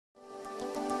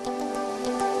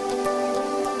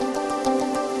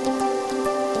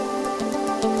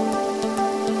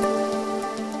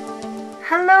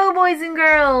boys and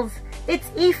girls, it's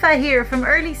Aoife here from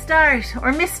Early Start,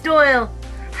 or Miss Doyle.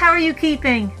 How are you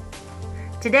keeping?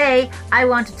 Today I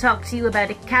want to talk to you about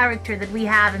a character that we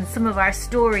have in some of our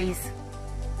stories.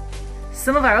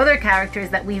 Some of our other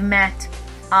characters that we've met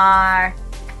are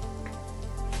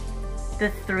the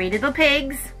three little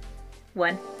pigs,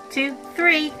 1, 2,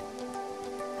 3,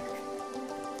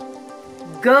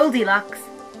 Goldilocks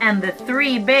and the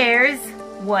 3 bears,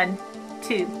 1,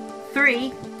 2,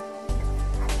 3,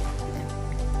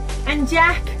 and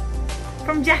Jack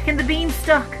from Jack and the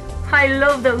Beanstalk. I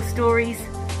love those stories.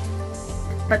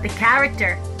 But the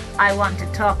character I want to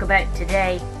talk about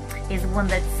today is one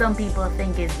that some people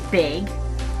think is big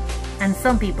and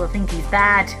some people think he's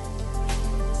bad.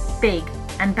 Big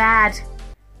and bad.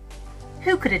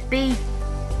 Who could it be?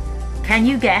 Can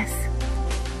you guess?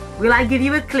 Will I give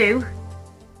you a clue?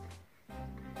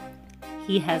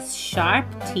 He has sharp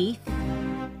teeth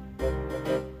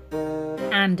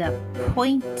and a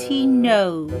pointy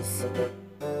nose.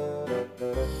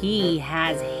 He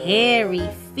has hairy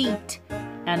feet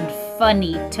and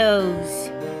funny toes.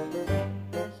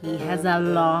 He has a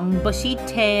long bushy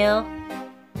tail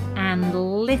and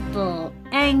little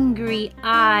angry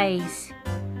eyes.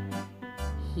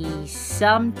 He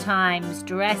sometimes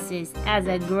dresses as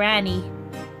a granny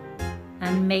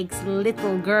and makes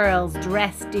little girls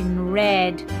dressed in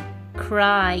red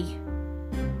cry.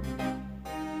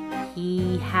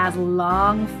 He has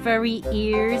long furry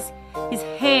ears, his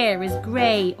hair is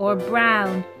grey or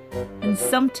brown, and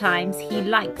sometimes he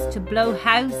likes to blow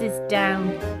houses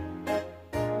down.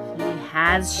 He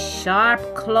has sharp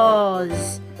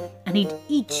claws, and he'd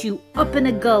eat you up in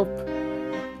a gulp.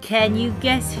 Can you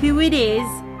guess who it is?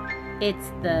 It's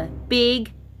the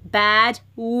big bad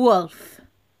wolf.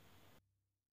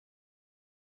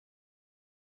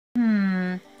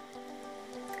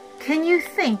 Can you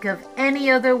think of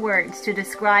any other words to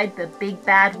describe the big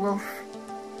bad wolf?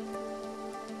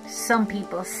 Some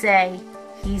people say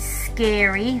he's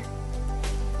scary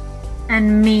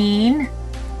and mean,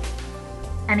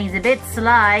 and he's a bit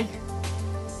sly,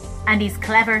 and he's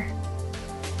clever,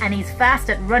 and he's fast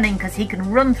at running because he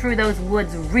can run through those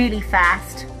woods really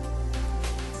fast.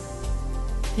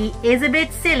 He is a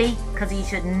bit silly because he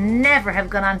should never have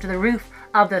gone onto the roof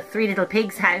of the 3 little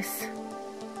pigs' house.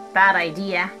 Bad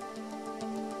idea.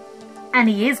 And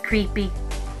he is creepy.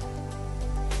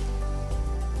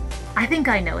 I think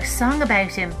I know a song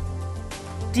about him.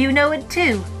 Do you know it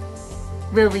too?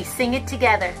 Will we sing it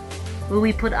together? Will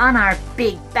we put on our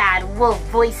big bad wolf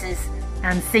voices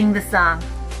and sing the song?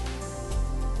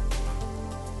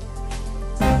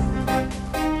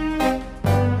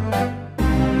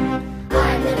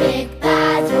 I'm the big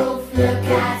bad wolf, look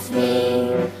at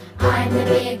me. I'm the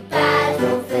big bad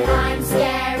wolf and I'm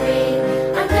scary.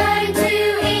 I'm going to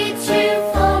eat you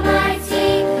for my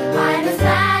tea. I'm as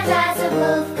bad as a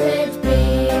wolf could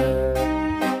be.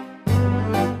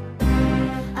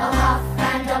 I'll huff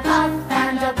and I'll puff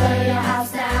and I'll blow your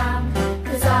house down,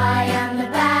 'cause I am the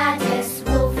baddest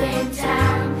wolf in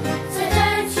town. So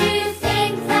don't you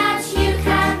think that you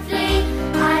can flee.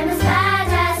 I'm as bad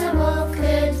as a wolf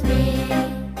could be.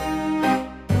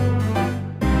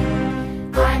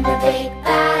 I'm the big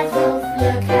bad wolf,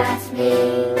 look at me.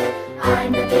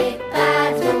 I'm the big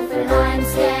bad wolf and I'm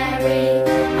scary.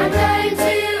 I'm going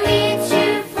to eat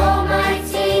you for my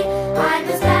tea. I'm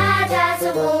as bad as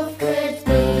a wolf could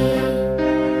be.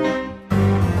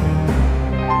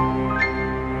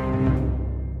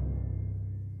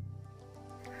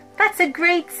 That's a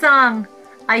great song.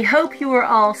 I hope you were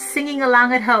all singing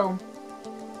along at home.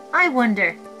 I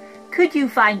wonder, could you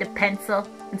find a pencil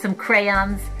and some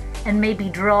crayons and maybe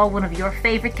draw one of your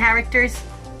favourite characters?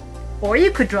 Or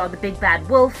you could draw the big bad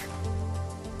wolf.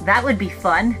 That would be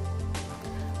fun.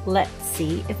 Let's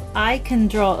see if I can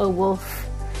draw a wolf.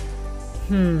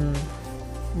 I'm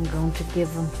going to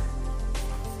give him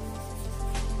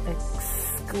a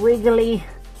squiggly,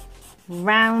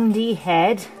 roundy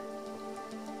head,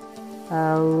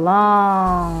 a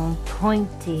long,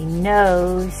 pointy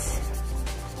nose,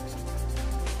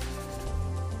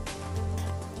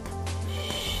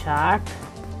 sharp,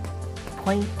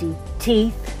 pointy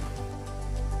teeth,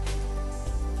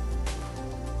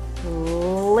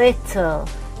 little,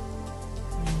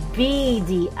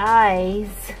 beady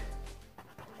eyes,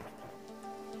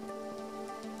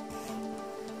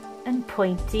 and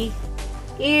pointy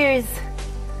ears.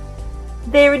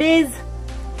 There it is.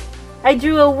 I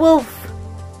drew a wolf.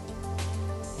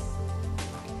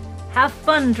 Have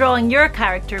fun drawing your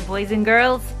character, boys and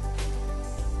girls.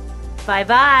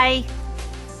 Bye-bye.